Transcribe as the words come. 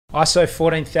ISO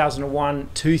 14001,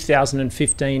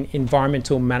 2015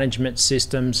 environmental management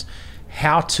systems,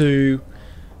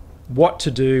 what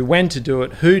to do, when to do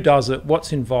it, who does it,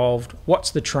 what's involved,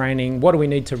 what's the training, what do we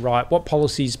need to write, what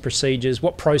policies, procedures,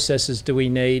 what processes do we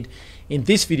need. In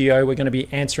this video, we're going to be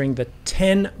answering the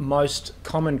 10 most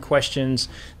common questions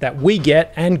that we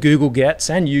get and Google gets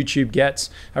and YouTube gets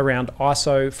around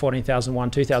ISO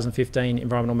 14001, 2015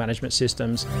 environmental management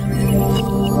systems.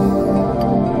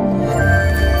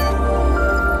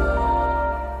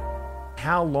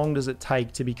 How long does it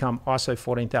take to become ISO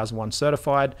 14001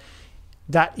 certified?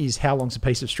 That is how long's a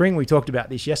piece of string. We talked about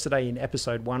this yesterday in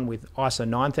episode 1 with ISO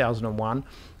 9001.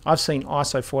 I've seen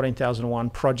ISO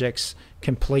 14001 projects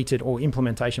completed, or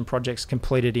implementation projects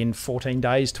completed, in 14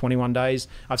 days, 21 days.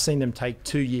 I've seen them take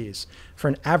 2 years. For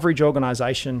an average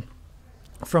organization,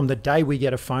 from the day we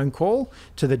get a phone call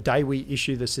to the day we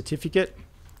issue the certificate,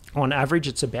 on average,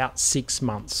 it's about 6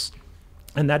 months.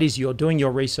 And that is, you're doing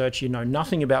your research, you know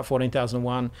nothing about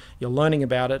 14001, you're learning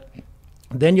about it,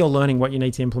 then you're learning what you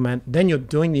need to implement, then you're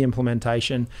doing the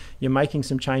implementation, you're making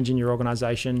some change in your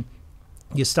organization,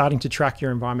 you're starting to track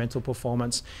your environmental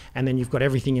performance, and then you've got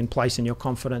everything in place and you're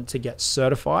confident to get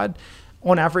certified.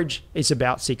 On average, it's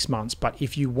about 6 months, but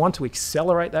if you want to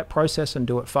accelerate that process and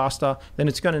do it faster, then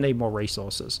it's going to need more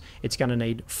resources. It's going to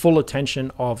need full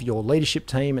attention of your leadership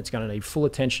team, it's going to need full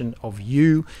attention of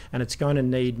you, and it's going to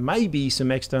need maybe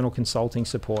some external consulting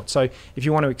support. So if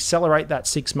you want to accelerate that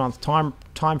 6 month time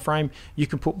frame, you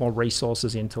can put more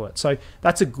resources into it. So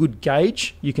that's a good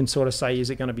gauge. You can sort of say, is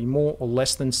it going to be more or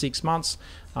less than 6 months?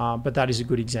 But that is a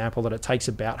good example that it takes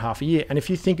about half a year. And if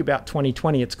you think about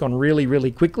 2020, it's gone really,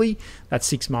 really quickly. That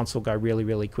 6 months will go really,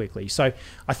 really quickly. So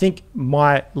I think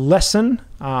my lesson,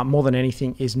 more than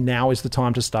anything, is now is the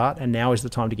time to start, and now is the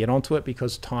time to get onto it,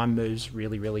 because time moves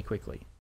really, really quickly.